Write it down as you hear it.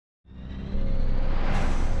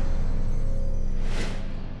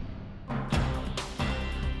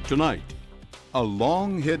Tonight, a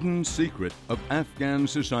long-hidden secret of Afghan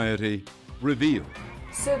society revealed.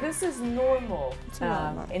 So this is normal,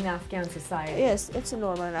 normal in Afghan society? Yes, it's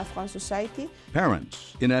normal in Afghan society.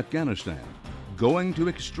 Parents in Afghanistan going to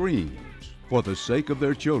extremes for the sake of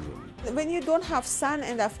their children. When you don't have son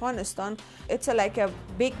in Afghanistan, it's like a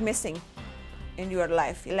big missing in your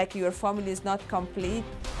life, like your family is not complete.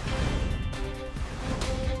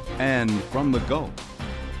 And from the Gulf,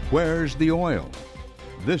 where's the oil?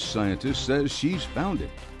 This scientist says she's found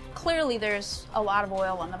it. Clearly there's a lot of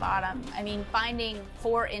oil on the bottom. I mean, finding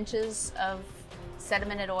 4 inches of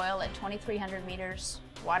sedimented oil at 2,300 meters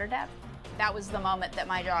water depth, that was the moment that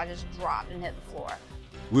my jaw just dropped and hit the floor.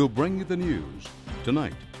 We'll bring you the news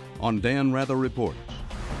tonight on Dan Rather Reports.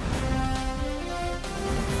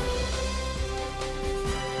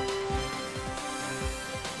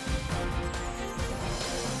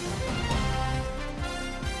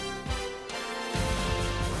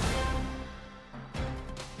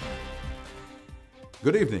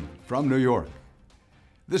 Good evening from New York.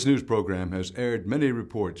 This news program has aired many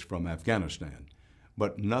reports from Afghanistan,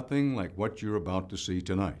 but nothing like what you're about to see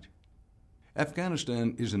tonight.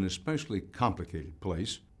 Afghanistan is an especially complicated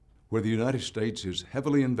place where the United States is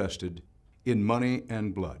heavily invested in money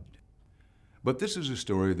and blood. But this is a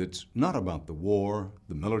story that's not about the war,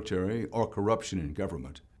 the military, or corruption in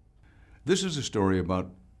government. This is a story about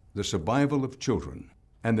the survival of children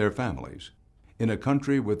and their families in a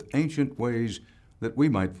country with ancient ways that we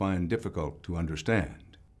might find difficult to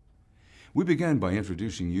understand. We began by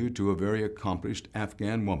introducing you to a very accomplished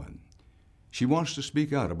Afghan woman. She wants to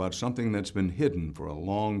speak out about something that's been hidden for a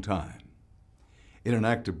long time. In an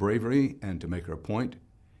act of bravery and to make her point,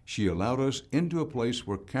 she allowed us into a place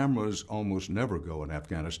where cameras almost never go in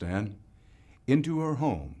Afghanistan, into her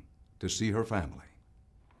home to see her family.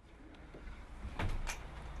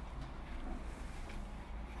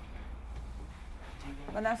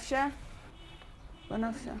 Banafsha.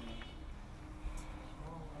 Banafsha.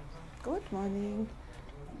 Good morning.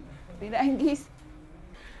 بیرنگیز.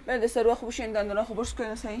 برد سر خوب بشین دندونا خوب برش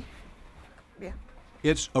کنی سعی. بیا.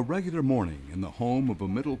 It's a regular morning in the home of a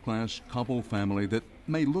middle-class Kabul family that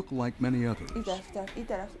may look like many others.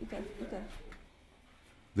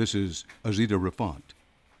 This is Azita Rafat.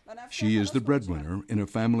 She is the breadwinner in a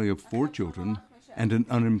family of 4 children and an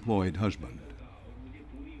unemployed husband.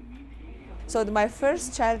 So my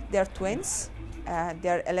first child, they're twins.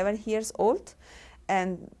 They're 11 years old,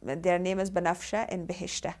 and their name is Banafsha and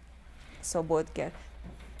Behishta. So both girls.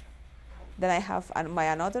 Then I have my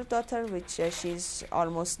another daughter, which she's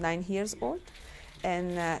almost 9 years old,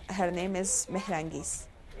 and her name is Mehrangiz.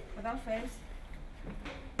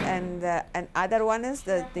 And other one is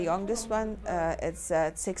the youngest one. It's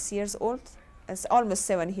 6 years old. It's almost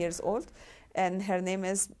 7 years old, and her name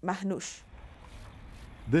is Mahnush.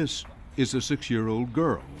 This is a 6-year-old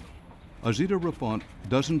girl. Azita Rafat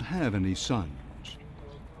doesn't have any sons.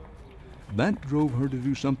 That drove her to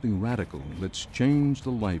do something radical that's changed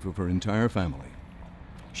the life of her entire family.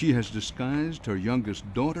 She has disguised her youngest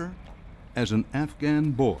daughter as an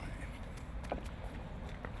Afghan boy.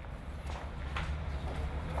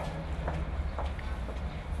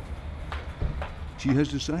 She has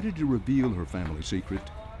decided to reveal her family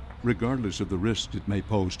secret, regardless of the risks it may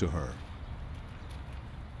pose to her.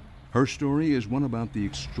 Her story is one about the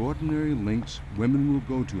extraordinary lengths women will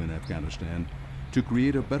go to in Afghanistan to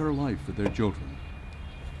create a better life for their children,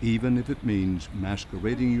 even if it means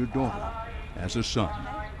masquerading your daughter as a son.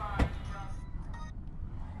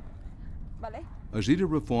 Azita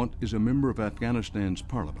Rafat is a member of Afghanistan's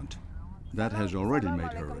parliament. That has already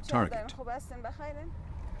made her a target.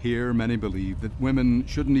 Here, many believe that women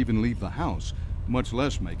shouldn't even leave the house, much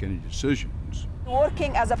less make any decisions.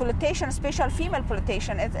 Working as a politician, special female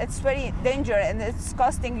politician, it's very dangerous, and it's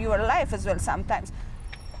costing your life as well sometimes.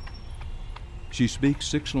 She speaks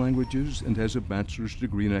 6 languages and has a bachelor's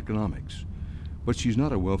degree in economics. But she's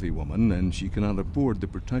not a wealthy woman, and she cannot afford the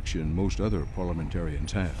protection most other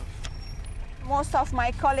parliamentarians have. Most of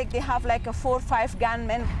my colleagues, they have like 4 or 5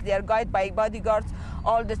 gunmen. They are guided by bodyguards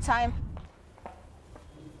all the time.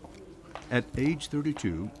 At age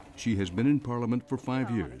 32, she has been in parliament for 5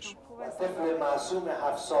 years.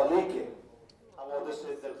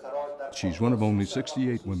 She's one of only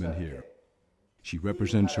 68 women here. She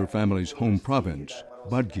represents her family's home province,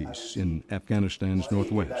 Badghis, in Afghanistan's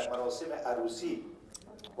northwest.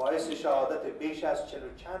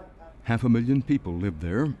 500,000 people live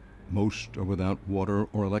there. Most are without water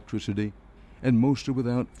or electricity, and most are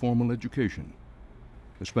without formal education,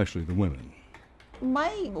 especially the women.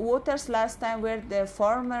 My voters last time were the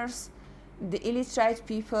farmers, the illiterate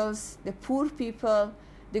peoples, the poor people,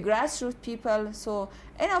 the grassroots people. So,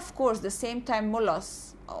 and of course, the same time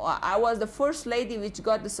mullahs. I was the first lady which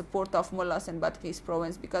got the support of mullahs in Badghis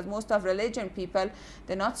province, because most of religion people,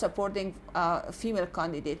 they're not supporting female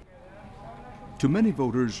candidate. To many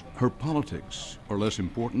voters, her politics are less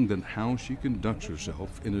important than how she conducts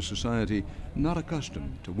herself in a society not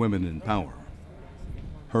accustomed to women in power.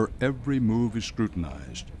 Her every move is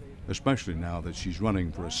scrutinized, especially now that she's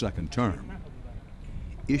running for a second term.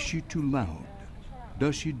 Is she too loud?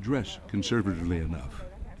 Does she dress conservatively enough?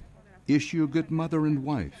 Is she a good mother and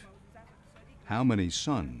wife? How many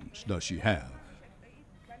sons does she have?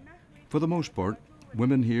 For the most part,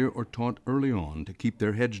 women here are taught early on to keep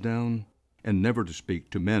their heads down and never to speak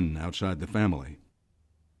to men outside the family.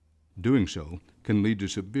 Doing so can lead to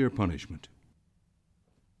severe punishment.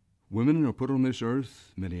 Women are put on this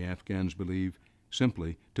earth, many Afghans believe,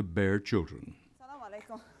 simply to bear children.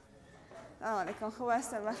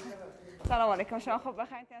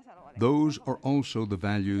 Those are also the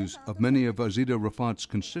values of many of Azida Rafat's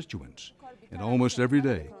constituents, and almost every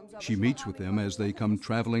day she meets with them as they come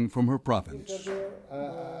traveling from her province.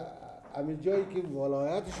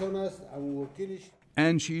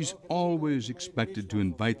 And she's always expected to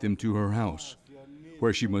invite them to her house,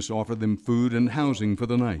 where she must offer them food and housing for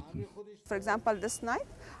the night. For example, this night,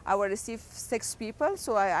 I will receive 6 people,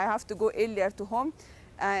 so I have to go earlier to home,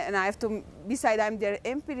 and I have to, besides I'm their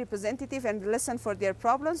MP representative and listen for their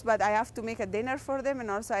problems, but I have to make a dinner for them,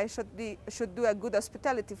 and also I should do a good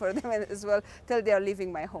hospitality for them as well till they are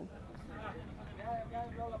leaving my home.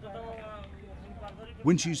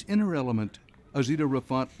 When she's in her element, Azida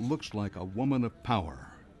Rafat looks like a woman of power.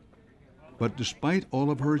 But despite all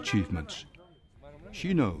of her achievements,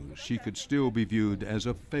 she knows she could still be viewed as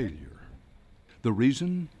a failure. The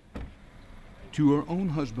reason? To her own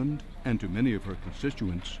husband and to many of her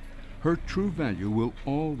constituents, her true value will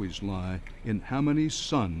always lie in how many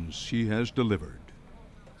sons she has delivered.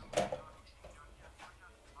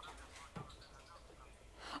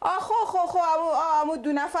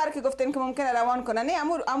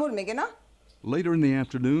 Later in the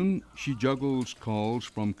afternoon, she juggles calls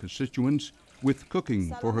from constituents with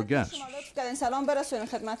cooking for her guests.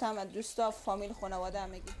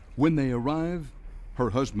 When they arrive, her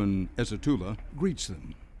husband, Ezatullah, greets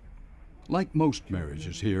them. Like most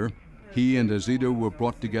marriages here, he and Azida were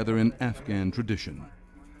brought together in Afghan tradition.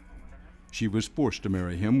 She was forced to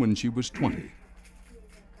marry him when she was 20.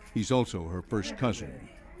 He's also her first cousin.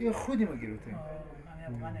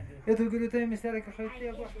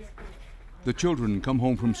 The children come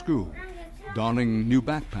home from school, donning new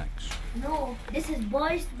backpacks. No, this is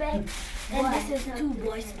boys' bag, and this is 2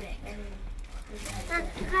 boys' bag.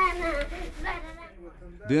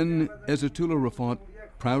 Then Ezatullah Rafat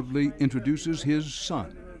proudly introduces his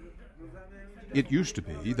son. It used to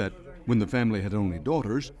be that when the family had only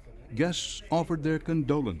daughters, guests offered their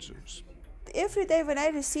condolences. Every day when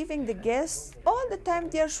I'm receiving the guests, all the time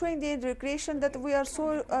they are showing their regression that we are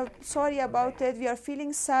so sorry about it, we are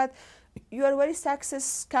feeling sad. You are a very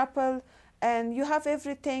successful couple and you have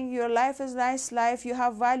everything, your life is a nice life, you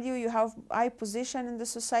have value, you have high position in the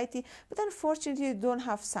society, but unfortunately you don't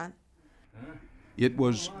have son. It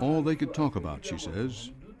was all they could talk about, she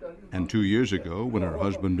says. And 2 years ago, when her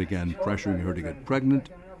husband began pressuring her to get pregnant,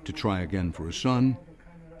 to try again for a son,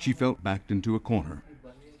 she felt backed into a corner.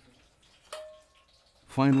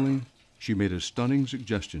 Finally, she made a stunning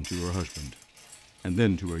suggestion to her husband, and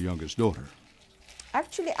then to her youngest daughter.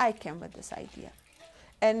 Actually, I came with this idea.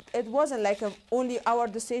 And it wasn't like only our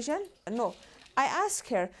decision. No, I asked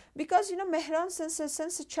her, because, Mehran,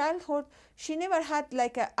 since childhood, she never had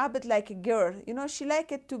like a habit like a girl. She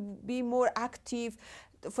liked it to be more active.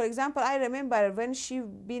 For example, I remember when she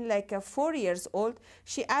been like 4 years old,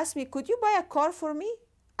 she asked me, could you buy a car for me?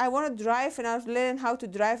 I want to drive, and I'll learn how to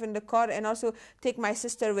drive in the car and also take my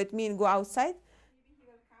sister with me and go outside.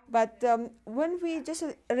 But when we just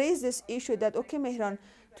raised this issue that, okay, Mehran,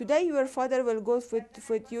 today your father will go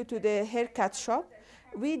with you to the haircut shop,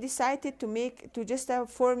 we decided to just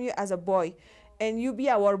form you as a boy, and you be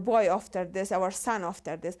our boy after this, our son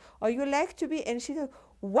after this. Or you like to be, and she said,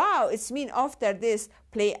 wow, it's mean after this,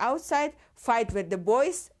 play outside, fight with the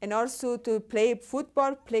boys, and also to play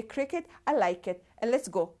football, play cricket. I like it, and let's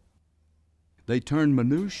go. They turned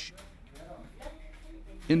Manouche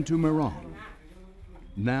into Mehran.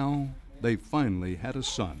 Now they finally had a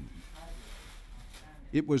son.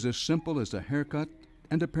 It was as simple as a haircut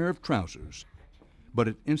and a pair of trousers, but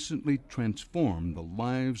it instantly transformed the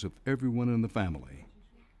lives of everyone in the family.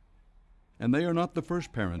 And they are not the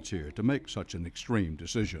first parents here to make such an extreme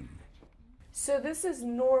decision. So this is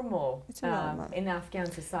normal, It's normal. in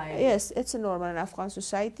Afghan society? Yes, it's normal in Afghan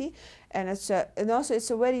society, and also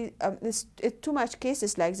it's a very it's too much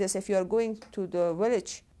cases like this. If you are going to the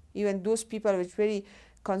village, even those people with very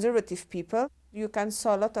conservative people, you can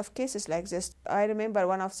saw a lot of cases like this. I remember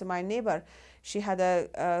one of my neighbor, she had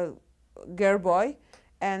a girl boy,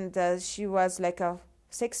 and she was like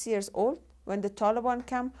 6 years old. When the Taliban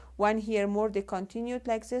came, 1 year more they continued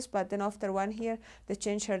like this, but then after 1 year they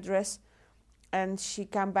changed her dress, and she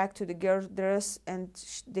came back to the girl dress, and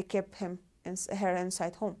they kept her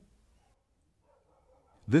inside home.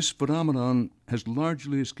 This phenomenon has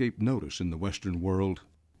largely escaped notice in the Western world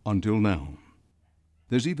until now.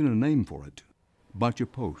 There's even a name for it.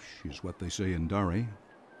 Bachaposh is what they say in Dari.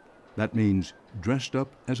 That means dressed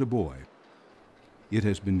up as a boy. It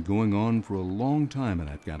has been going on for a long time in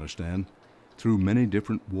Afghanistan, through many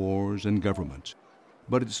different wars and governments.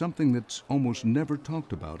 But it's something that's almost never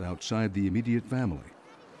talked about outside the immediate family.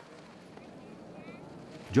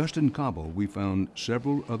 Just in Kabul, we found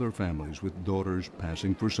several other families with daughters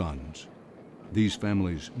passing for sons. These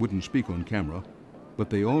families wouldn't speak on camera, but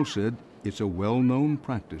they all said it's a well-known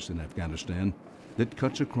practice in Afghanistan that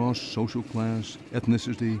cuts across social class,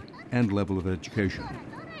 ethnicity, and level of education.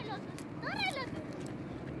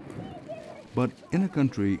 But in a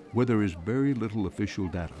country where there is very little official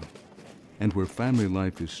data, and where family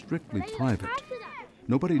life is strictly private,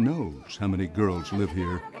 nobody knows how many girls live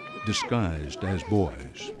here disguised as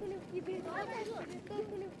boys.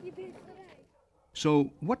 So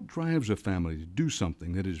what drives a family to do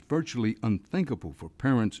something that is virtually unthinkable for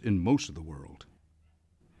parents in most of the world?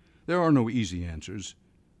 There are no easy answers,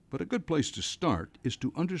 but a good place to start is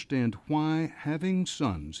to understand why having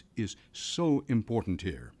sons is so important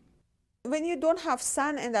here. When you don't have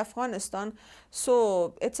son in Afghanistan,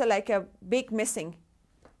 so it's like a big missing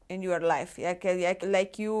in your life.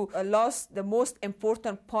 Like you lost the most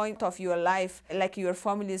important point of your life, like your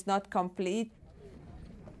family is not complete.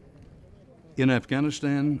 In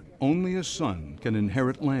Afghanistan, only a son can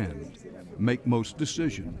inherit land, make most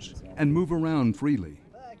decisions, and move around freely.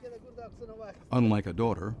 Unlike a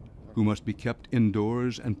daughter, who must be kept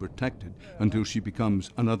indoors and protected until she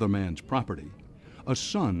becomes another man's property, a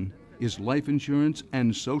son is life insurance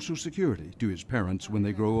and Social Security to his parents when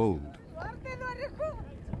they grow old.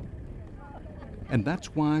 And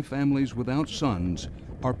that's why families without sons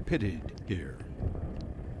are pitied here.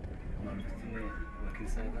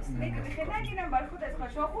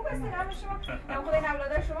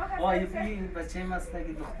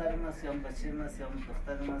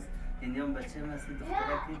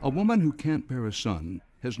 A woman who can't bear a son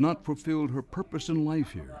has not fulfilled her purpose in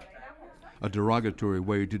life here. A derogatory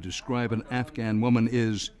way to describe an Afghan woman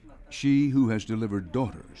is she who has delivered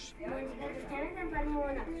daughters.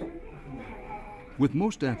 With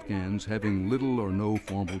most Afghans having little or no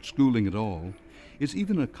formal schooling at all, it's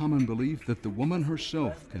even a common belief that the woman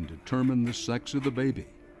herself can determine the sex of the baby.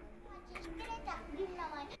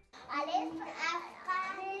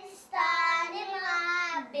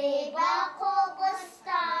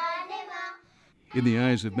 In the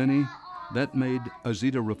eyes of many, that made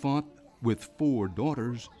Azita Rafat, with 4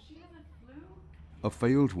 daughters, a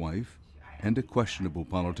failed wife, and a questionable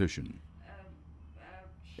politician.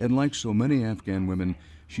 And like so many Afghan women,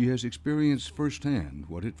 she has experienced firsthand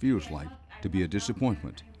what it feels like to be a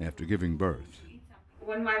disappointment after giving birth.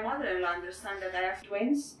 When my mother-in-law understood that I have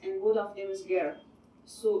twins and both of them is girl,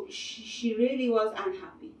 so she really was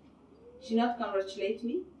unhappy. She not congratulate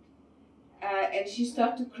me, and she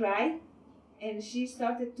started to cry, and she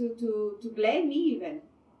started to blame me even.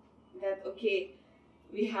 That okay,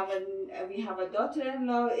 we have a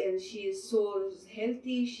daughter-in-law and she is so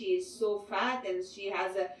healthy, she is so fat, and she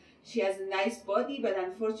has a nice body, but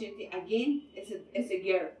unfortunately again it's a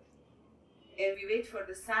girl. And we wait for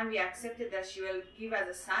the son. We accepted that she will give us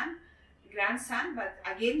a son, grandson, but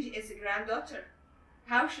again it's a granddaughter.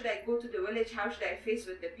 How should I go to the village? How should I face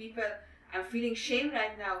with the people? I'm feeling shame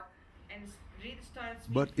right now. And really starts.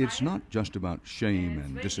 But it's not just about shame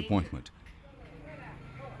and disappointment.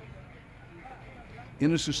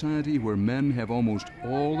 In a society where men have almost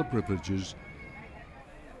all the privileges,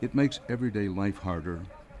 it makes everyday life harder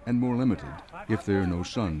and more limited if there are no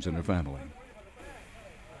sons in a family.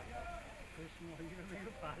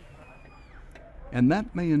 And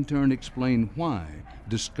that may in turn explain why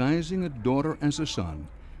disguising a daughter as a son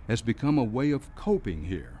has become a way of coping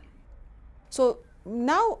here. So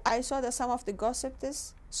now I saw that some of the gossip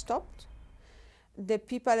is stopped. The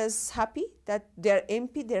people is happy that their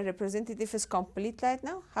MP, their representative is complete right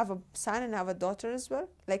now, have a son and have a daughter as well,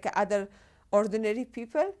 like other ordinary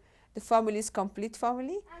people. The family is complete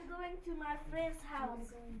family. I'm going to my friend's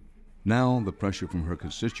house. Now the pressure from her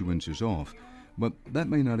constituents is off, but that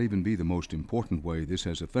may not even be the most important way this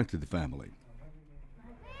has affected the family.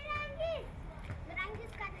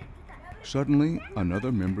 Suddenly,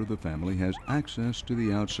 another member of the family has access to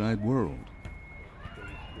the outside world.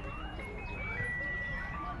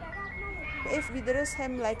 If we dress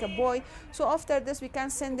him like a boy, so after this we can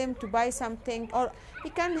send him to buy something, or he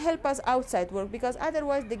can help us outside work, because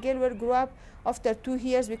otherwise the girl will grow up. After 2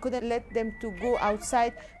 years we couldn't let them to go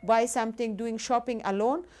outside, buy something, doing shopping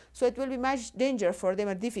alone, so it will be much danger for them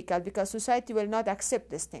and difficult, because society will not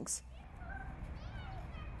accept these things.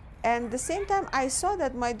 And at the same time I saw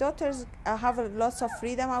that my daughters have lots of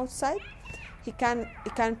freedom outside. He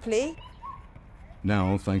can play.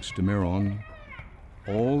 Now, thanks to Mehran,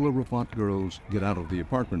 all the Rafat girls get out of the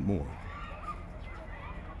apartment more.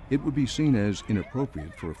 It would be seen as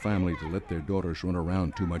inappropriate for a family to let their daughters run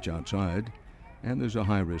around too much outside, and there's a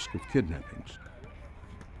high risk of kidnappings.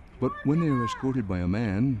 But when they are escorted by a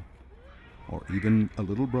man, or even a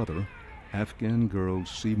little brother, Afghan girls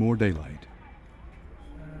see more daylight.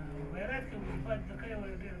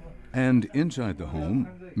 And inside the home,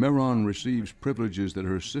 Mehran receives privileges that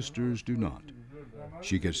her sisters do not.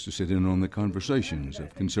 She gets to sit in on the conversations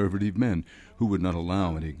of conservative men who would not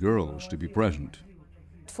allow any girls to be present.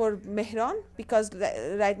 For Mehran, because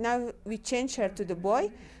right now we change her to the boy,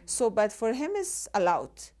 so but for him it's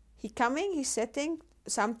allowed. He coming, he's sitting,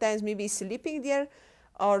 sometimes maybe sleeping there,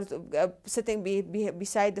 or sitting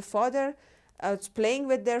beside the father, playing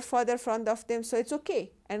with their father in front of them, so it's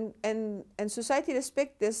okay. And society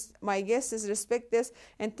respect this, my guests respect this,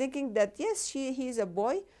 and thinking that yes, he is a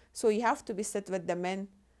boy, so you have to be sit with the men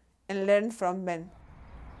and learn from men.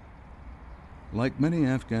 Like many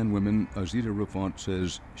Afghan women, Azita Rafat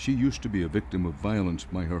says she used to be a victim of violence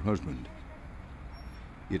by her husband.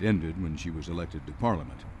 It ended when she was elected to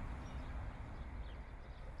parliament.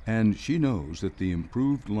 And she knows that the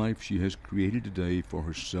improved life she has created today for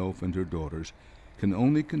herself and her daughters can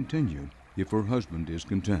only continue if her husband is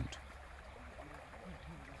content.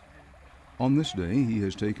 On this day, he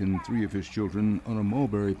has taken 3 of his children on a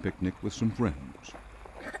mulberry picnic with some friends.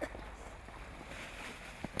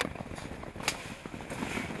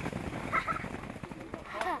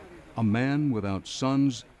 A man without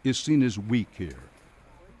sons is seen as weak here.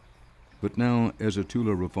 But now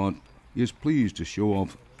Azatullah Rafat is pleased to show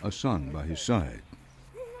off a son by his side.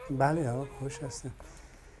 بله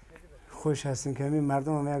خوش هستیم که همین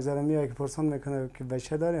مردم هم یک ذره میاد که پرسان میکنه که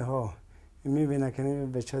بچه داره ها میبینه که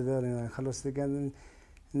نمی بچه داره خلاص دیگه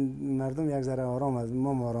مردم یک ذره آرام است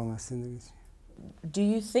ما آرام هستیم دیگه. Do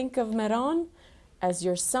you think of Mehran as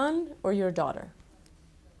your son or your daughter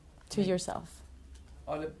to yourself?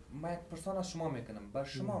 حالا من یک پرسان از شما میکنم بر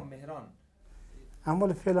شما مهران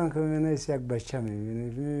اما فعلا که میبینه یک بچه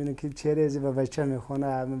میبینه که چهره ازی به بچه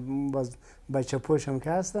میخونه باز بچه پوشم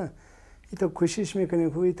که هسته ایتا کوشش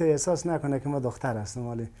میکنیم که ایتا احساس نکنه که ما دختر هستم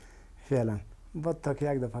ولی فعلا بعد تا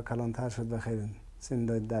که یک دفعه کلانتر شد بخیر سن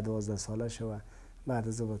 12 ساله شد و بعد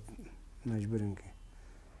از بعد مجبوریم که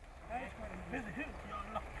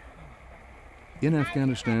In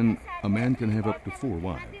Afghanistan, a man can have up to 4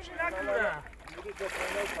 wives.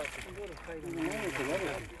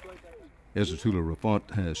 Azatullah Rafat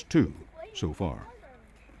has 2 so far.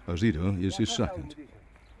 Azita is his second.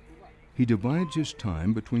 He divides his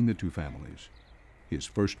time between the 2 families. His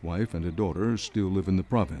first wife and a daughter still live in the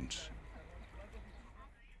province.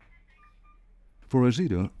 For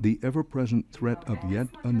Azita, the ever-present threat of yet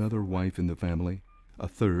another wife in the family, a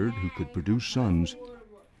third who could produce sons,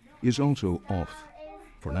 is also off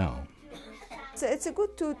for now. So it's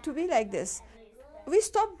good to be like this. We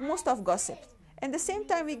stop most of gossip. At the same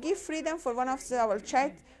time, we give freedom for one of our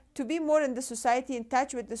child to be more in the society, in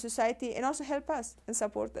touch with the society, and also help us and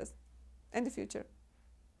support us in the future.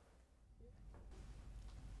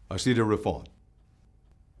 Azita Rafat.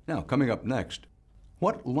 Now, coming up next,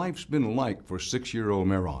 what life's been like for 6-year-old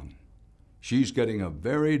Mehran. She's getting a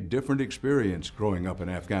very different experience growing up in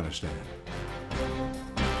Afghanistan.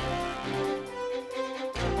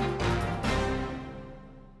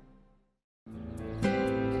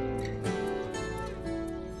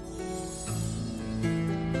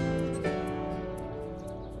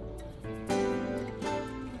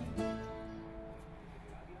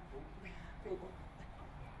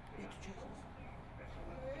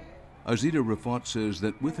 Azita Rafat says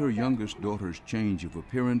that with her youngest daughter's change of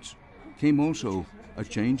appearance came also a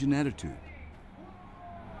change in attitude.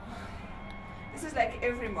 This is like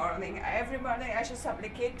every morning. Every morning I should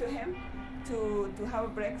supplicate to him to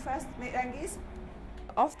have breakfast, Rangis.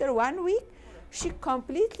 After 1 week, she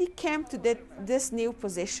completely came to this new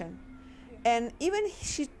position. And even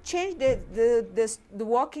she changed the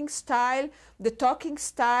walking style, the talking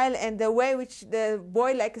style, and the way which the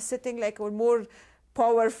boy like sitting like a more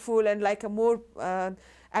powerful and like a more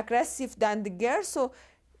aggressive than the girl. So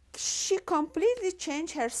she completely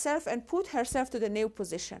changed herself and put herself to the new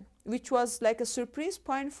position, which was like a surprise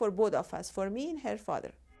point for both of us, for me and her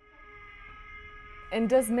father. And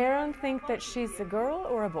does Mehran think that she's a girl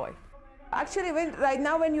or a boy? Actually, right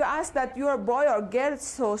now when you ask that you're a boy or girl,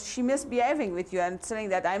 so she misbehaving with you and saying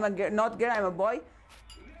that I'm a girl, not girl, I'm a boy.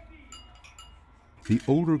 The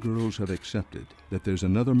older girls have accepted that there's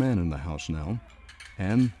another man in the house now,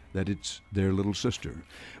 and that it's their little sister.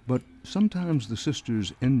 But sometimes the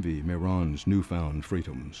sisters envy Mehran's newfound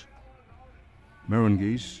freedoms. Mehran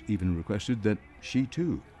even requested that she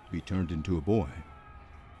too be turned into a boy.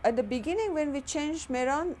 At the beginning, when we changed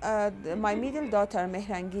Mehran, my middle daughter,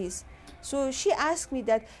 Mehran, so she asked me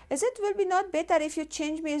that, is it will be not better if you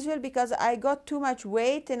change me as well, because I got too much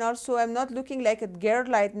weight and also I'm not looking like a girl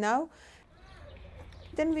right now.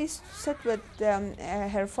 Then we sat with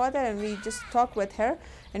her father and we just talked with her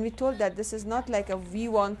and we told that this is not like a we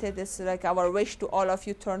wanted, it's like our wish to all of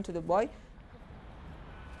you turn to the boy.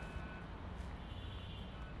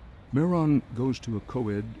 Mehran goes to a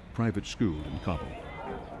co-ed private school in Kabul.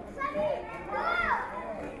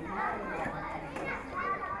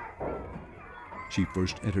 She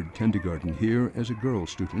first entered kindergarten here as a girl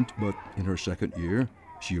student, but in her second year,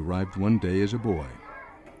 she arrived one day as a boy.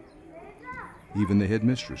 Even the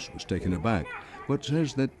headmistress was taken aback, but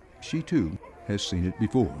says that she too has seen it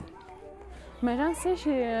before. Mehran says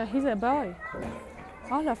he's a boy,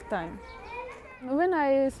 all of time. When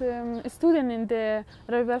I was a student in the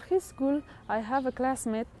Ravalhi school, I have a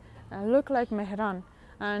classmate look like Mehran,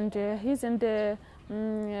 and he's in the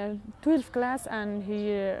 12th class and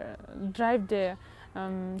he drive the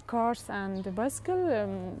cars and the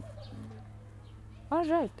bicycle. All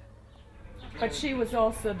right. But she was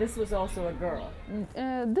also, this was also a girl.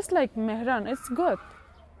 This like Mehran, it's good.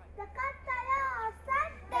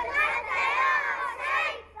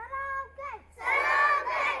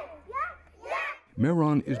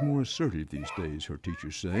 Mehran is more assertive these days, her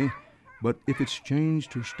teachers say. But if it's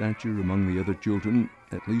changed her stature among the other children,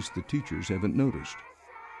 at least the teachers haven't noticed.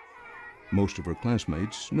 Most of her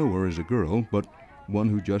classmates know her as a girl, but one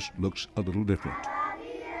who just looks a little different.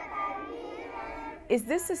 Is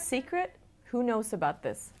this a secret? Who knows about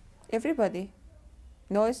this? Everybody.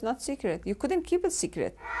 No, it's not secret. You couldn't keep it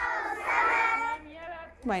secret.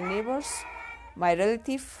 My neighbors, my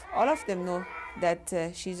relative, all of them know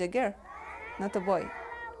that she's a girl, not a boy.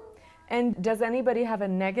 And does anybody have a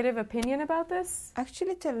negative opinion about this?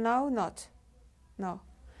 Actually, till now, not. No.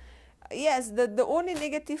 Yes, the only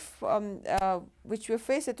negative which we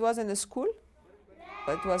faced, it was in the school.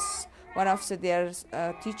 It was one of their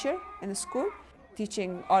teacher in the school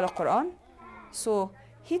teaching Al Quran. So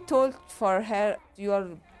he told for her, you are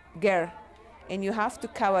girl and you have to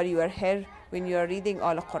cover your hair when you are reading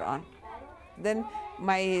Al Quran. Then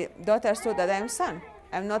my daughter thought that I'm son.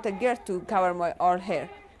 I'm not a girl to cover my all hair.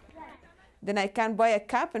 Then I can buy a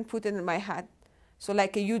cap and put it in my hat. So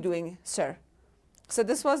like you doing, sir. So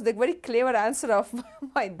this was the very clever answer of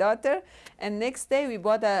my daughter. And next day we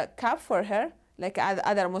bought a cap for her, like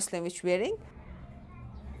other Muslim which wearing.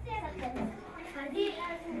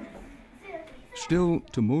 Still,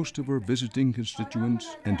 to most of her visiting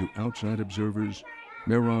constituents and to outside observers,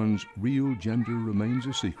 Mehran's real gender remains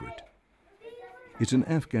a secret. It's an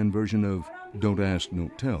Afghan version of don't ask,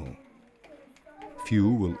 don't tell. Few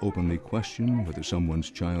will openly question whether someone's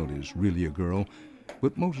child is really a girl,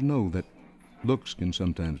 but most know that looks can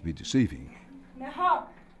sometimes be deceiving.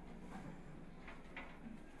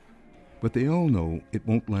 But they all know it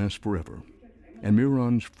won't last forever, and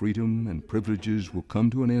Mehran's freedom and privileges will come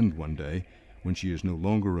to an end one day when she is no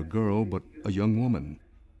longer a girl but a young woman.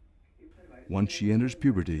 Once she enters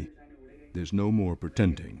puberty, there's no more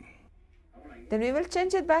pretending. Then we will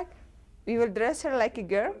change it back. We will dress her like a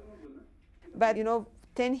girl. But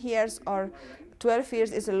 10 years or 12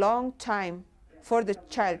 years is a long time for the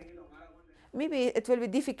child. Maybe it will be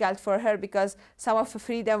difficult for her because some of the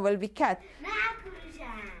freedom will be cut.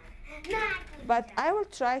 But I will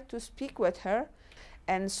try to speak with her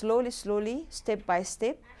and slowly, step by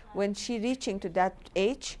step, when she reaching to that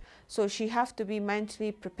age, so she have to be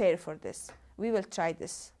mentally prepared for this. We will try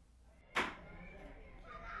this.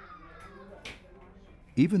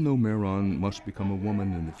 Even though Mehran must become a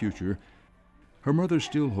woman in the future, her mother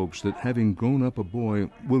still hopes that having grown up a boy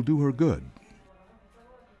will do her good.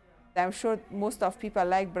 I'm sure most of people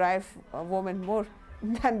like brave women more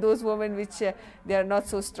than those women which they are not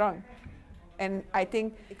so strong. And I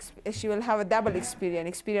think she will have a double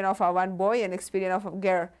experience of a one boy and experience of a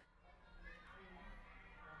girl.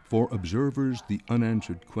 For observers, the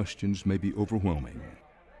unanswered questions may be overwhelming.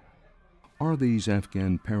 Are these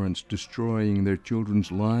Afghan parents destroying their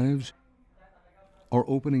children's lives or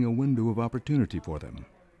opening a window of opportunity for them?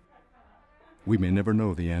 We may never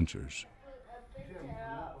know the answers.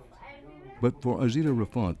 But for Azita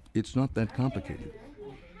Rafat, it's not that complicated.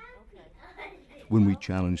 When we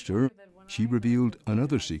challenged her, she revealed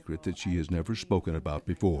another secret that she has never spoken about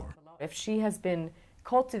before. If she has been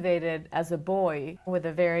cultivated as a boy with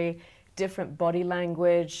a very different body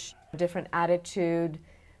language, different attitude,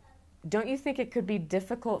 don't you think it could be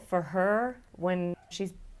difficult for her when she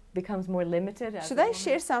becomes more limited? Should I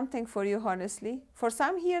share something for you, honestly? For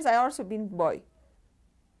some years, I also been boy.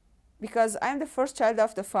 Because I'm the first child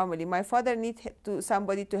of the family. My father needed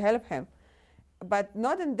somebody to help him. But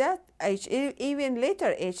not in that age, even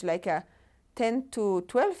later age, like 10 to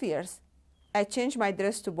 12 years, I changed my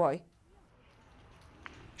dress to boy.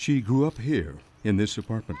 She grew up here, in this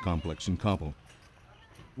apartment complex in Kabul.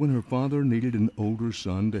 When her father needed an older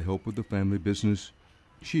son to help with the family business,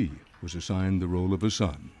 she was assigned the role of a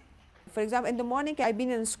son. For example, in the morning, I've been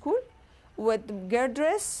in school with girl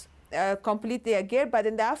dress, completely a girl, but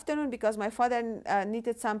in the afternoon, because my father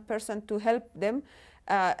needed some person to help them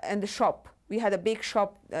in the shop. We had a big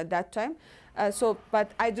shop at that time.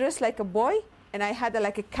 But I dressed like a boy, and I had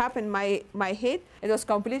like a cap in my head. It was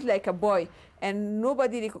completely like a boy. And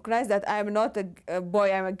nobody recognized that I am not a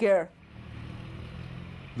boy, I'm a girl.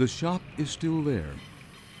 The shop is still there.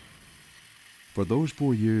 For those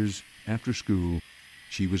 4 years after school,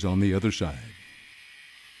 she was on the other side.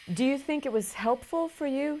 Do you think it was helpful for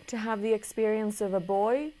you to have the experience of a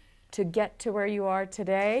boy to get to where you are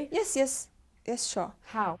today? Yes, sure.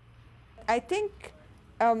 How? I think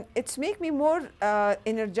it's make me more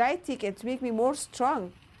energetic, it's make me more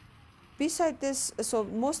strong. Besides this, so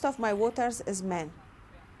most of my voters is men.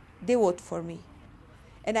 They vote for me.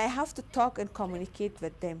 And I have to talk and communicate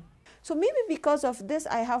with them. So maybe because of this,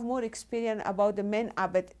 I have more experience about the men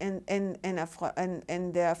habit in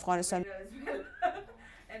the Afghanistan.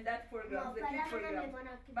 And that program, the kid program.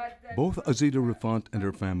 Both Azita Rafat and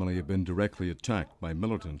her family have been directly attacked by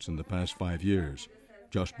militants in the past 5 years,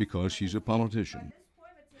 just because she's a politician.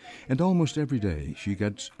 And almost every day, she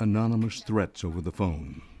gets anonymous threats over the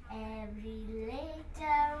phone.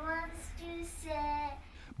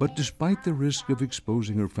 But despite the risk of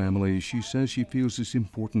exposing her family, she says she feels it's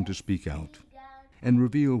important to speak out and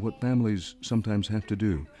reveal what families sometimes have to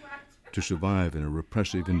do to survive in a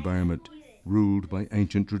repressive environment ruled by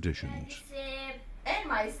ancient traditions. And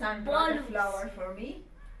my son brought a flower for me.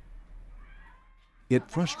 It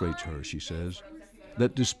frustrates her, she says,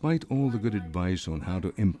 that despite all the good advice on how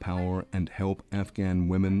to empower and help Afghan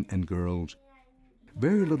women and girls,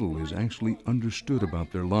 very little is actually understood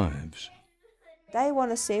about their lives. I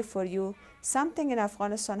want to say for you, something in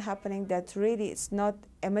Afghanistan happening that really is not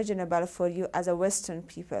imaginable for you as a Western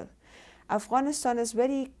people. Afghanistan is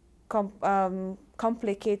very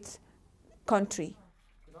complicated country.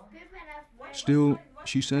 Still,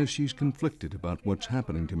 she says she's conflicted about what's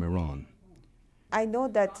happening to Miran. I know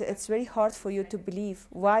that it's very hard for you to believe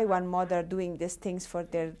why one mother doing these things for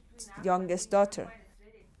their youngest daughter.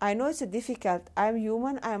 I know it's difficult. I'm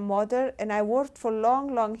human, I'm mother, and I worked for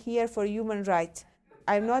long here for human rights.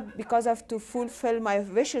 I'm not because of to fulfill my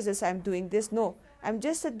wishes as I'm doing this, no. I'm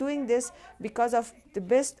just doing this because of the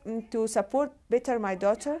best, to support better my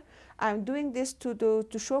daughter. I'm doing this to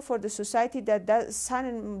show for the society that son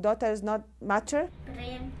and daughter is not matter.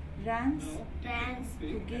 Runs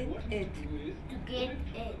to get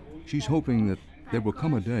it. She's hoping that there will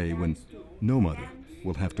come a day when no mother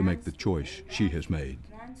will have to make the choice she has made.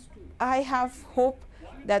 I have hope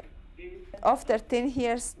that after 10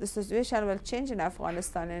 years, the situation will change in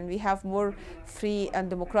Afghanistan and we have more free and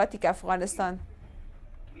democratic Afghanistan.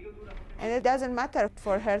 And it doesn't matter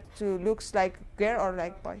for her to look like girl or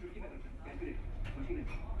like boy.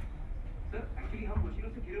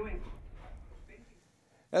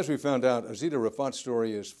 As we found out, Azita Rafat's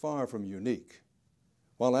story is far from unique.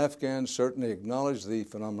 While Afghans certainly acknowledge the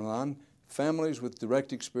phenomenon, families with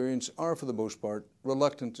direct experience are, for the most part,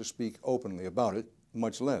 reluctant to speak openly about it,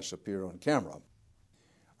 much less appear on camera.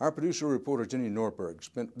 Our producer-reporter Jenny Norberg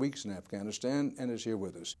spent weeks in Afghanistan and is here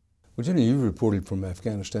with us. Well, Jenny, you've reported from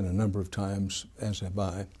Afghanistan a number of times, as have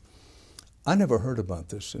I. I never heard about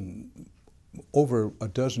this in over a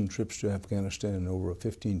dozen trips to Afghanistan in over a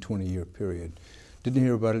 15, 20-year period. Didn't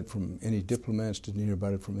hear about it from any diplomats, didn't hear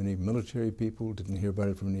about it from any military people, didn't hear about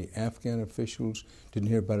it from any Afghan officials, didn't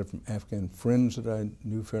hear about it from Afghan friends that I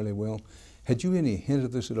knew fairly well. Had you any hint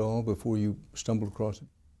of this at all before you stumbled across it?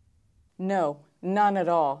 No, none at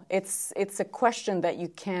all. It's a question that you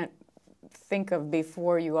can't think of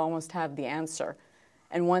before you almost have the answer.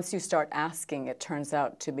 And once you start asking, it turns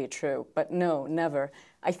out to be true. But no, never.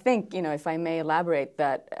 I think, if I may elaborate,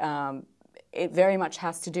 that it very much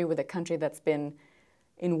has to do with a country that's been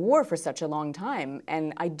in war for such a long time.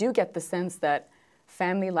 And I do get the sense that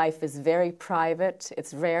family life is very private.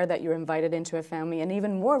 It's rare that you're invited into a family, and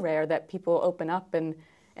even more rare that people open up and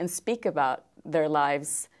speak about their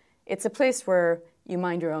lives. It's a place where you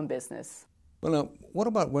mind your own business. Well, now, what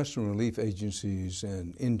about Western relief agencies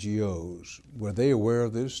and NGOs? Were they aware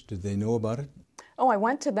of this? Did they know about it? Oh, I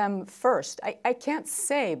went to them first. I can't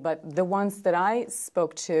say, but the ones that I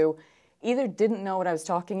spoke to either didn't know what I was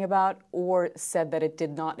talking about or said that it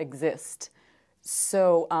did not exist.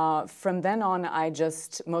 So from then on, I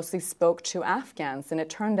just mostly spoke to Afghans, and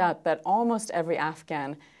it turned out that almost every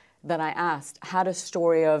Afghan that I asked had a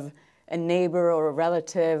story of a neighbor or a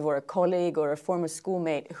relative or a colleague or a former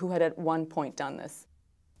schoolmate who had at one point done this.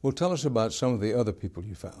 Well, tell us about some of the other people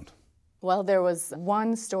you found. Well, there was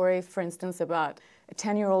one story, for instance, about a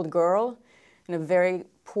 10-year-old girl in a very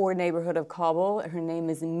poor neighborhood of Kabul. Her name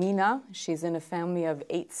is Mina. She's in a family of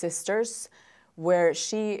 8 sisters, where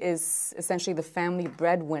she is essentially the family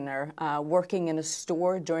breadwinner, working in a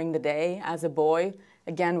store during the day as a boy,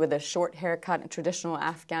 again with a short haircut and traditional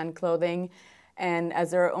Afghan clothing. And as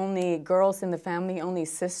there are only girls in the family, only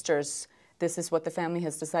sisters, this is what the family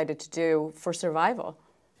has decided to do for survival.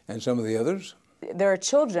 And some of the others? There are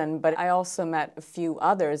children, but I also met a few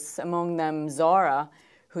others, among them Zara,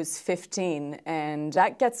 who's 15. And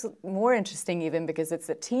that gets more interesting even because it's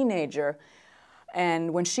a teenager.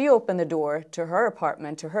 And when she opened the door to her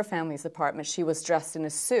apartment, to her family's apartment, she was dressed in a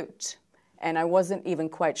suit. And I wasn't even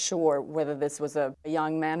quite sure whether this was a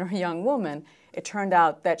young man or a young woman. It turned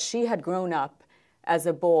out that she had grown up as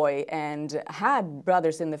a boy and had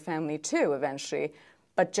brothers in the family too eventually,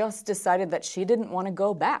 but just decided that she didn't want to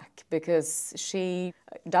go back because she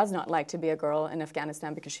does not like to be a girl in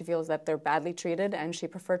Afghanistan because she feels that they're badly treated, and she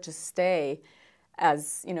preferred to stay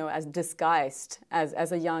as disguised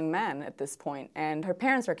as a young man at this point. And her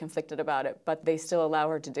parents are conflicted about it, but they still allow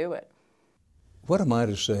her to do it. What am I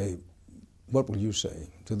to say, what will you say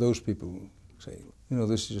to those people who say,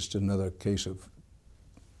 this is just another case of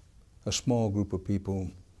a small group of people,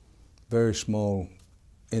 very small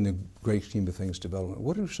in the great scheme of things development?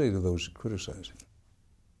 What do you say to those criticizing?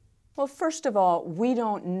 Well, first of all, we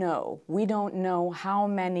don't know. We don't know how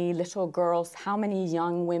many little girls, how many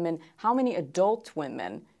young women, how many adult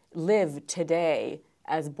women live today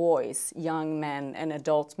as boys, young men, and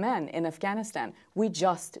adult men in Afghanistan. We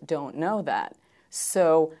just don't know that.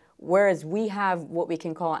 So whereas we have what we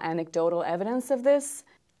can call anecdotal evidence of this,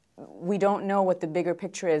 we don't know what the bigger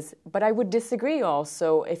picture is. But I would disagree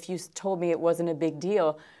also if you told me it wasn't a big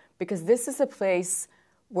deal, because this is a place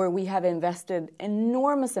where we have invested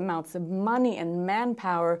enormous amounts of money and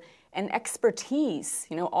manpower and expertise.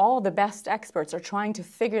 All the best experts are trying to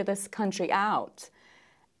figure this country out.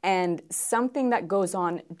 And something that goes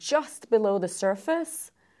on just below the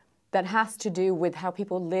surface that has to do with how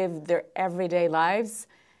people live their everyday lives,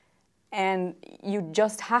 and you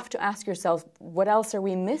just have to ask yourself, what else are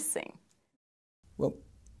we missing? Well,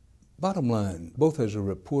 bottom line, both as a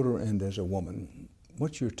reporter and as a woman,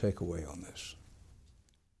 what's your takeaway on this?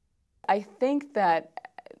 I think that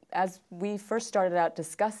as we first started out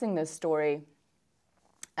discussing this story,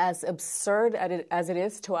 as absurd as it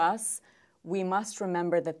is to us, we must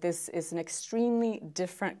remember that this is an extremely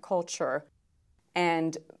different culture,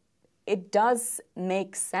 and it does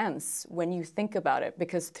make sense when you think about it,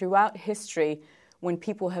 because throughout history, when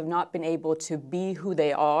people have not been able to be who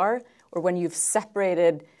they are, or when you've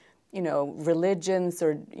separated, religions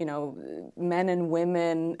or, men and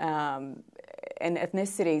women and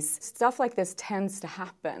ethnicities, stuff like this tends to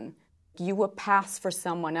happen. You will pass for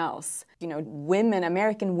someone else. Women,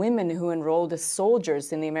 American women who enrolled as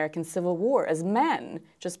soldiers in the American Civil War as men,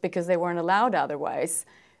 just because they weren't allowed otherwise.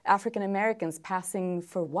 African Americans passing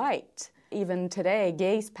for white. Even today,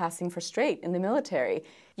 gays passing for straight in the military.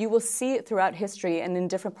 You will see it throughout history and in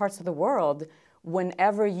different parts of the world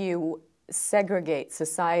whenever you segregate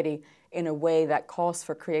society in a way that calls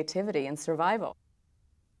for creativity and survival.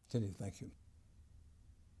 Cindy, thank you.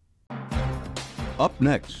 Up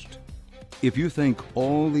next, if you think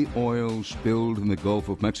all the oil spilled in the Gulf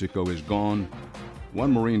of Mexico is gone,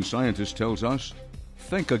 one marine scientist tells us,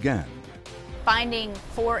 think again. Finding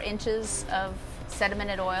 4 inches of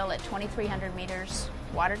sedimented oil at 2,300 meters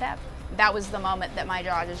water depth. That was the moment that my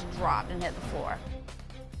jaw just dropped and hit the floor.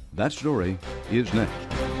 That story is next.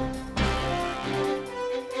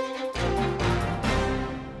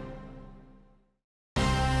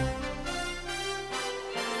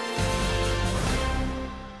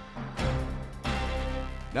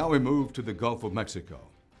 Now we move to the Gulf of Mexico,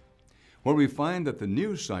 where we find that the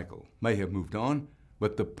news cycle may have moved on,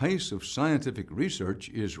 but the pace of scientific research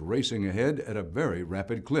is racing ahead at a very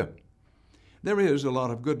rapid clip. There is a lot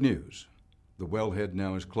of good news. The wellhead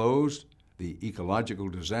now is closed. The ecological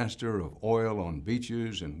disaster of oil on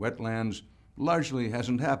beaches and wetlands largely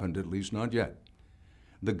hasn't happened, at least not yet.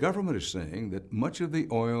 The government is saying that much of the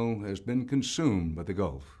oil has been consumed by the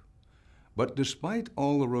Gulf. But despite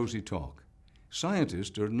all the rosy talk,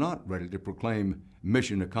 scientists are not ready to proclaim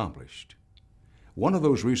mission accomplished. One of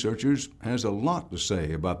those researchers has a lot to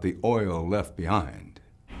say about the oil left behind.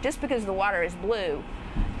 Just because the water is blue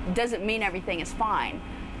doesn't mean everything is fine.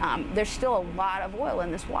 There's still a lot of oil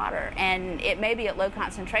in this water, and it may be at low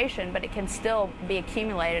concentration, but it can still be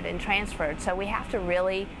accumulated and transferred. So we have to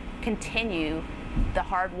really continue the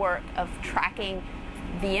hard work of tracking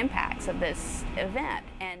the impacts of this event.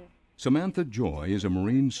 And Samantha Joy is a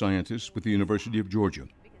marine scientist with the University of Georgia.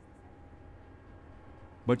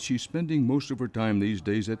 But she's spending most of her time these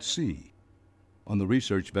days at sea on the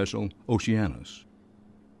research vessel Oceanus.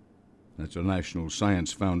 That's a National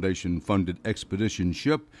Science Foundation-funded expedition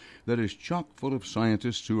ship that is chock full of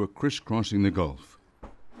scientists who are crisscrossing the Gulf.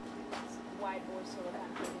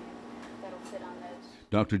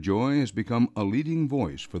 Dr. Joy has become a leading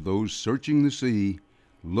voice for those searching the sea,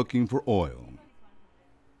 looking for oil.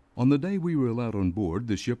 On the day we were allowed on board,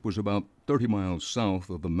 the ship was about 30 miles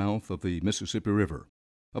south of the mouth of the Mississippi River,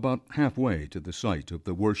 about halfway to the site of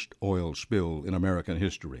the worst oil spill in American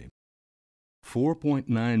history. 4.9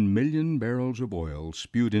 million barrels of oil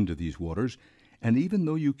spewed into these waters, and even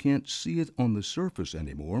though you can't see it on the surface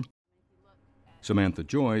anymore, Samantha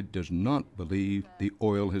Joy does not believe the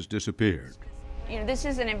oil has disappeared. you know, this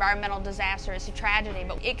is an environmental disaster, it's a tragedy,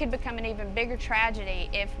 but it could become an even bigger tragedy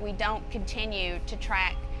if we don't continue to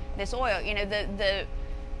track this oil. You know,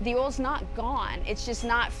 the oil's not gone, it's just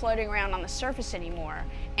not floating around on the surface anymore.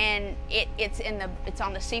 And it's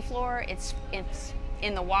on the seafloor, it's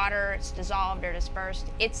in the water, it's dissolved or dispersed.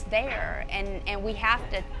 It's there, and we have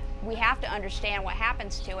to understand what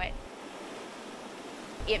happens to it.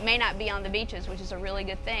 It may not be on the beaches, which is a really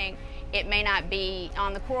good thing. It may not be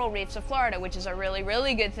on the coral reefs of Florida, which is a really,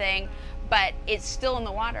 really good thing, but it's still in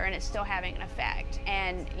the water and it's still having an effect.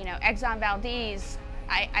 And, you know, Exxon Valdez,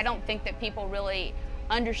 I don't think that people really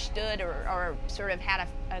understood or sort of had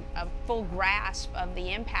a full grasp of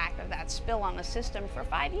the impact of that spill on the system for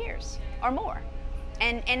 5 years or more.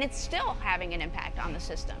 And it's still having an impact on the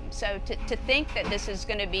system. So to think that this is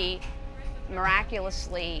going to be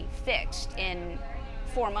miraculously fixed in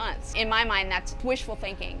 4 months, in my mind, that's wishful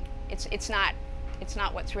thinking. It's not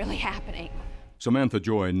what's really happening. Samantha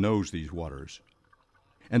Joy knows these waters,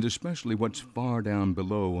 and especially what's far down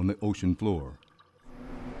below on the ocean floor.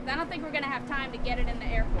 I don't think we're going to have time to get it in the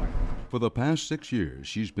airport. For the past 6 years,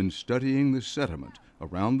 she's been studying the sediment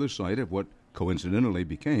around the site of what coincidentally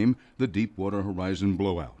became the Deepwater Horizon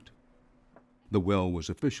blowout. The well was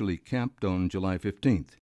officially capped on July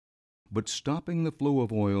 15th, but stopping the flow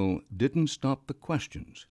of oil didn't stop the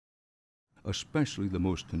questions, especially the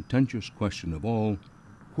most contentious question of all: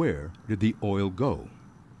 where did the oil go?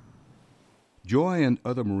 Joy and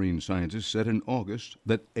other marine scientists said in August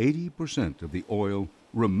that 80% of the oil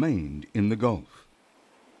remained in the Gulf.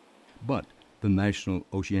 But the National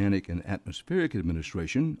Oceanic and Atmospheric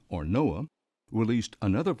Administration, or NOAA, released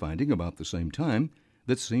another finding about the same time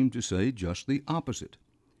that seemed to say just the opposite.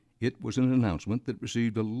 It was an announcement that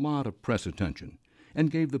received a lot of press attention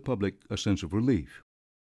and gave the public a sense of relief.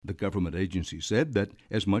 The government agency said that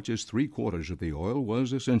as much as 3/4 of the oil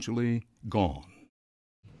was essentially gone.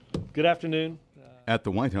 Good afternoon. At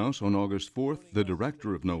the White House on August 4th, the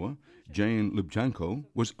director of NOAA, Jane Lubchenco,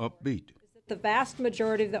 was upbeat. The vast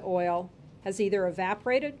majority of the oil has either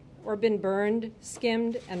evaporated or been burned,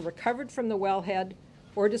 skimmed, and recovered from the wellhead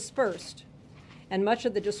or dispersed. And much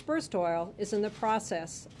of the dispersed oil is in the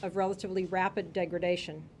process of relatively rapid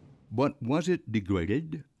degradation. But was it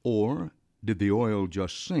degraded, or did the oil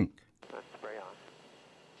just sink? Spray on.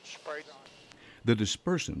 Spray on. The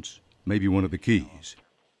dispersants may be one of the keys.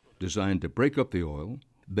 Designed to break up the oil,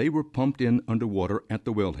 they were pumped in underwater at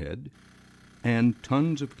the wellhead, and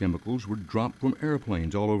tons of chemicals were dropped from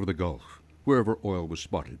airplanes all over the Gulf, wherever oil was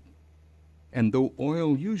spotted. And though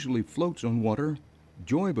oil usually floats on water,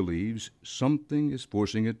 Joy believes something is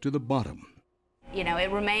forcing it to the bottom. You know,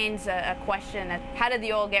 it remains a question of how did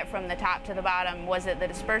the oil get from the top to the bottom? Was it the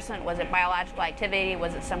dispersant? Was it biological activity?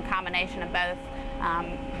 Was it some combination of both?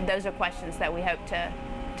 Those are questions that we hope to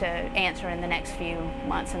answer in the next few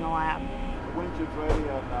months in the lab. We're ready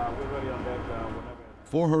on deck whenever.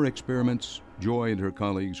 For her experiments, Joy and her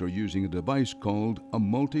colleagues are using a device called a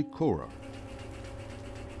multi-corer.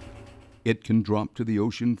 It can drop to the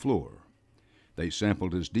ocean floor. They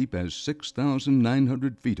sampled as deep as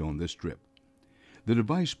 6,900 feet on this trip. The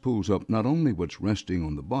device pulls up not only what's resting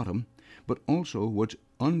on the bottom, but also what's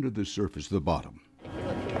under the surface of the bottom. If you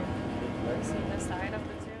look here, you see the side of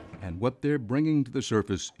the tube? And what they're bringing to the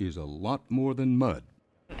surface is a lot more than mud.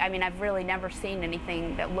 I mean, I've really never seen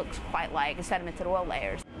anything that looks quite like sedimented oil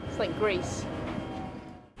layers. It's like grease.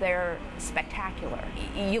 They're spectacular.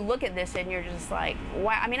 You look at this and you're just like,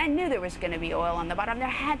 wow. I mean, I knew there was going to be oil on the bottom. There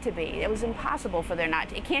had to be. It was impossible for there not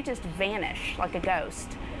to. It can't just vanish like a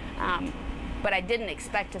ghost. But I didn't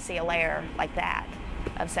expect to see a layer like that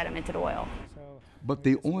of sedimented oil. But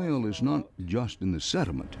the oil is not just in the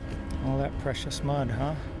sediment. All that precious mud,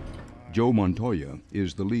 huh? Joe Montoya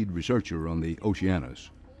is the lead researcher on the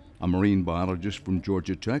Oceanus. A marine biologist from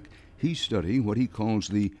Georgia Tech, he's studying what he calls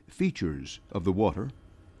the features of the water,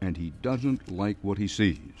 and he doesn't like what he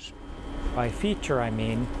sees. By feature, I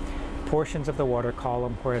mean portions of the water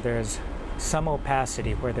column where there's some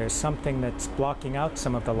opacity, where there's something that's blocking out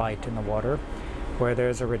some of the light in the water, where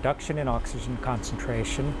there's a reduction in oxygen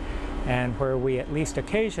concentration, and where we at least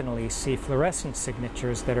occasionally see fluorescent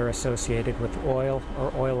signatures that are associated with oil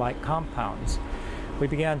or oil-like compounds. We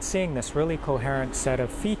began seeing this really coherent set of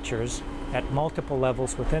features at multiple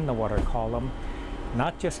levels within the water column,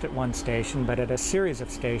 not just at one station, but at a series of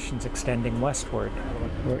stations extending westward.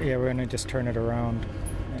 We're going to just turn it around.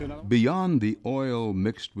 Beyond the oil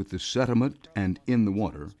mixed with the sediment and in the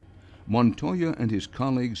water, Montoya and his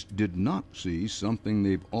colleagues did not see something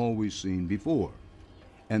they've always seen before: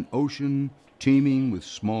 an ocean teeming with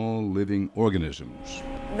small living organisms.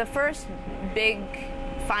 The first big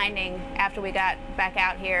finding after we got back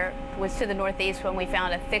out here was to the northeast when we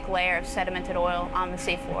found a thick layer of sedimented oil on the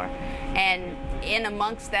seafloor. And in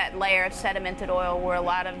amongst that layer of sedimented oil were a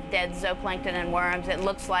lot of dead zooplankton and worms. It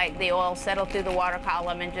looks like the oil settled through the water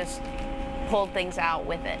column and just pulled things out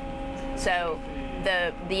with it. So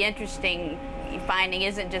the interesting finding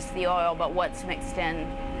isn't just the oil, but what's mixed in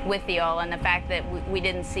with the oil, and the fact that we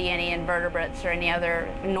didn't see any invertebrates or any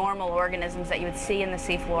other normal organisms that you would see in the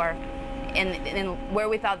seafloor. In where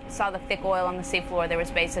we saw the thick oil on the seafloor, there was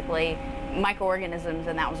basically microorganisms,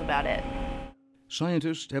 and that was about it.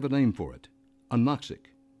 Scientists have a name for it: anoxic,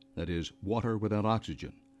 that is, water without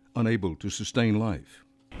oxygen, unable to sustain life.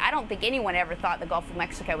 I don't think anyone ever thought the Gulf of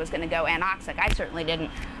Mexico was going to go anoxic. I certainly didn't.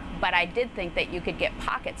 But I did think that you could get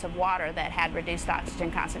pockets of water that had reduced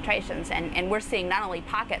oxygen concentrations. And we're seeing not only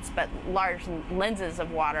pockets, but large lenses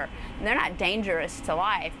of water. And they're not dangerous to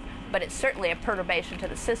life, but it's certainly a perturbation to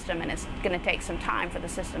the system, and it's going to take some time for the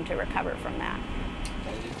system to recover from that.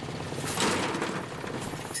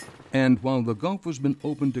 And while the Gulf has been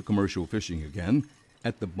open to commercial fishing again,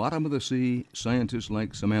 at the bottom of the sea, scientists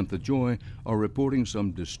like Samantha Joy are reporting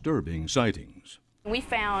some disturbing sightings. We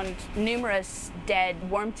found numerous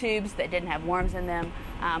dead worm tubes that didn't have worms in them.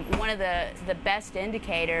 One of the best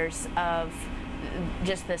indicators of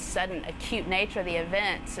just the sudden acute nature of the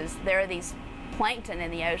events is there are these plankton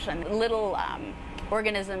in the ocean, little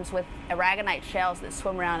organisms with aragonite shells that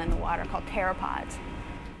swim around in the water called pteropods.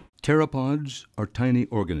 Pteropods are tiny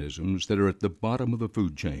organisms that are at the bottom of the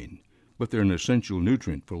food chain, but they're an essential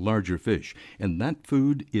nutrient for larger fish, and that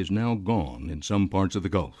food is now gone in some parts of the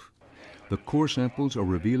Gulf. The core samples are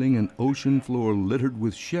revealing an ocean floor littered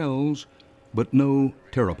with shells, but no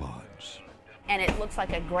pteropods. And it looks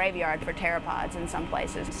like a graveyard for pteropods in some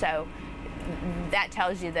places. So that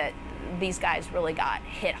tells you that these guys really got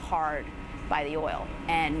hit hard by the oil.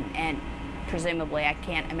 And presumably, I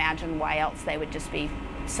can't imagine why else they would just be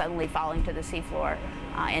suddenly falling to the seafloor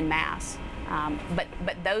en masse.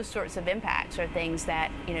 But those sorts of impacts are things that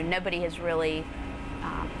nobody has really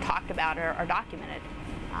talked about or documented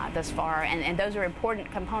thus far, and those are important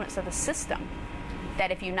components of the system,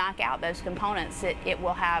 that if you knock out those components, it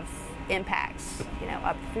will have impacts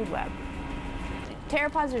up the food web.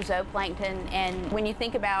 Pteropods are zooplankton, and when you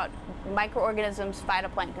think about microorganisms,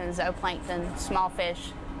 phytoplankton, zooplankton, small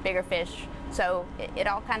fish, bigger fish, so it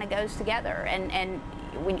all kind of goes together, and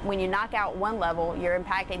when you knock out one level, you're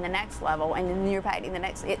impacting the next level, and then you're impacting the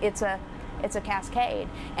next. It's a cascade.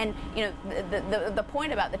 And the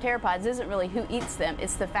point about the pteropods isn't really who eats them.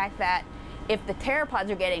 It's the fact that if the pteropods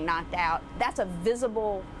are getting knocked out, that's a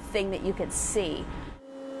visible thing that you can see.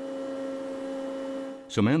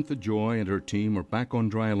 Samantha Joy and her team are back on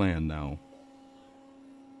dry land now.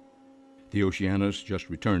 The Oceanus just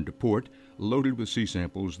returned to port, loaded with sea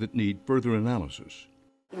samples that need further analysis.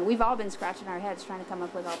 We've all been scratching our heads trying to come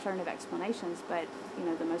up with alternative explanations, but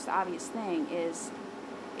the most obvious thing is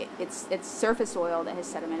it's surface oil that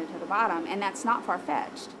has sedimented to the bottom, and that's not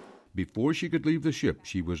far-fetched. Before she could leave the ship,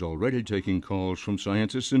 she was already taking calls from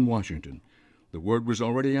scientists in Washington. The word was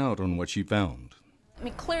already out on what she found. I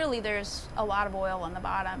mean, clearly there's a lot of oil on the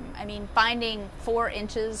bottom. I mean, finding 4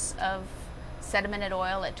 inches of sedimented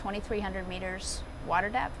oil at 2,300 meters water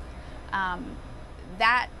depth,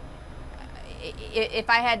 that, if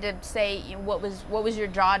I had to say what was your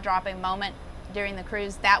jaw-dropping moment during the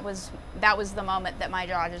cruise, that was the moment that my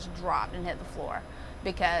jaw just dropped and hit the floor,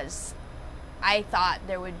 because I thought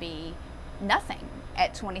there would be nothing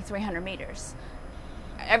at 2,300 meters.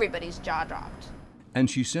 Everybody's jaw dropped. And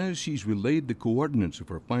she says she's relayed the coordinates of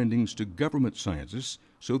her findings to government scientists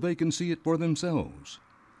so they can see it for themselves.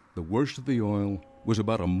 The worst of the oil was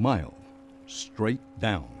about a mile straight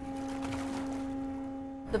down.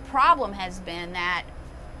 The problem has been that,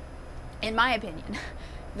 in my opinion,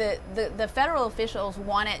 the federal officials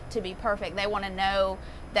want it to be perfect. They want to know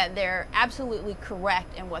that they're absolutely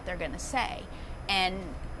correct in what they're going to say, and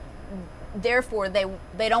therefore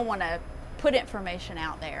they don't want to put information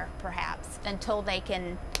out there, perhaps, until they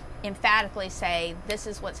can emphatically say this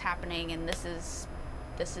is what's happening and this is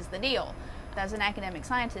the deal. As an academic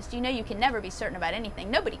scientist, you can never be certain about anything.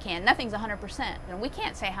 Nobody can. Nothing's 100%, and we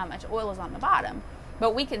can't say how much oil is on the bottom,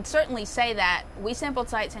 but we can certainly say that we sampled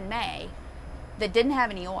sites in May that didn't have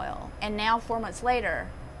any oil, and now 4 months later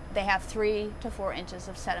they have 3 to 4 inches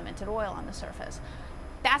of sedimented oil on the surface.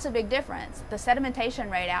 That's a big difference. The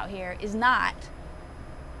sedimentation rate out here is not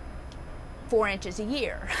 4 inches a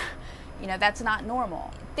year. That's not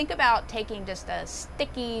normal. Think about taking just a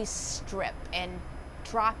sticky strip and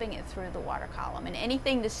dropping it through the water column, and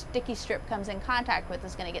anything the sticky strip comes in contact with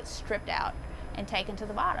is going to get stripped out and taken to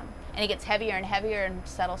the bottom, and it gets heavier and heavier and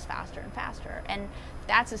settles faster and faster, and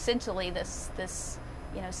that's essentially this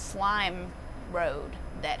slime road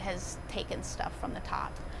that has taken stuff from the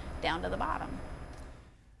top down to the bottom.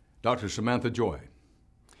 Dr. Samantha Joy.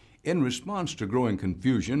 In response to growing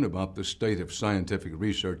confusion about the state of scientific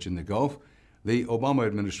research in the Gulf, the Obama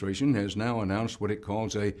administration has now announced what it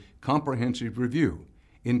calls a comprehensive review,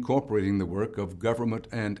 incorporating the work of government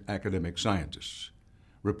and academic scientists.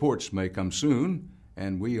 Reports may come soon,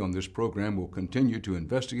 and we on this program will continue to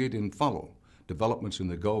investigate and follow developments in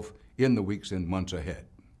the Gulf in the weeks and months ahead.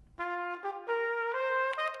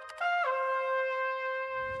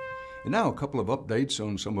 And now a couple of updates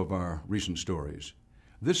on some of our recent stories.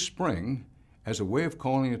 This spring, as a way of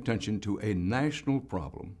calling attention to a national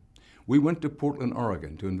problem, we went to Portland,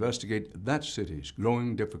 Oregon to investigate that city's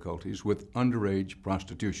growing difficulties with underage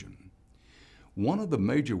prostitution. One of the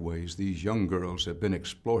major ways these young girls have been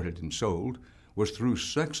exploited and sold was through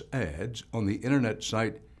sex ads on the internet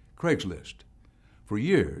site Craigslist. For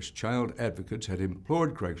years, child advocates had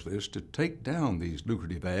implored Craigslist to take down these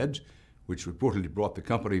lucrative ads, which reportedly brought the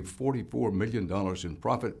company $44 million in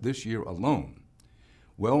profit this year alone.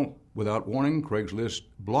 Well, without warning, Craigslist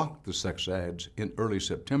blocked the sex ads in early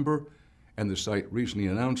September, and the site recently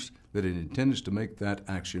announced that it intends to make that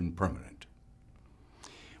action permanent.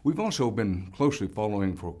 We've also been closely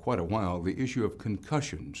following for quite a while the issue of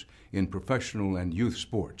concussions in professional and youth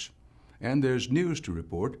sports, and there's news to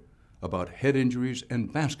report about head injuries in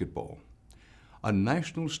basketball. A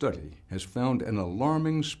national study has found an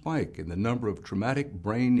alarming spike in the number of traumatic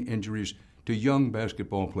brain injuries to young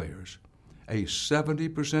basketball players, a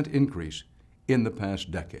 70% increase in the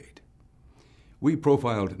past decade. We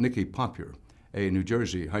profiled Nikki Popular, a New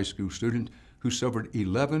Jersey high school student who suffered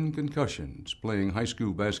 11 concussions playing high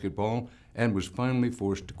school basketball and was finally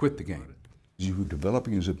forced to quit the game. As you were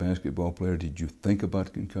developing as a basketball player, did you think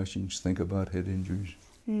about concussions, think about head injuries?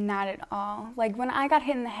 Not at all. Like when I got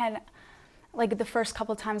hit in the head, like the first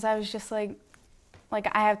couple times I was just like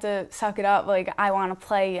I have to suck it up, like I want to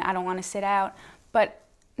play, I don't want to sit out. But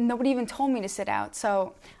nobody even told me to sit out,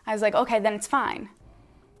 so I was like, okay, then it's fine.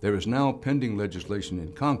 There is now pending legislation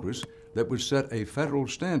in Congress that would set a federal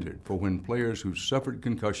standard for when players who suffered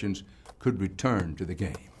concussions could return to the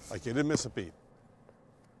game. Like you didn't miss a beat.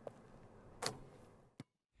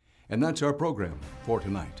 And that's our program for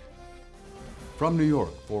tonight. From New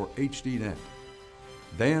York for HDNet,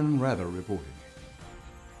 Dan Rather reporting.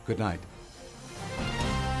 Good night.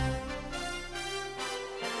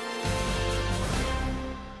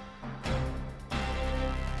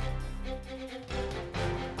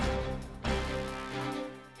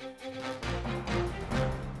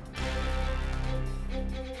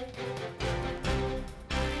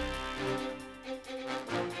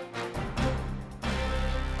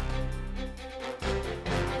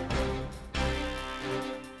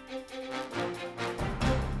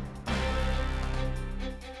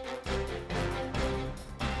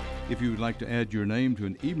 If you would like to add your name to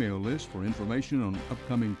an email list for information on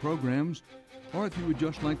upcoming programs, or if you would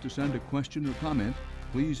just like to send a question or comment,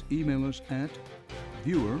 please email us at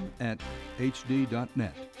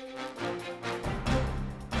viewer@hd.net.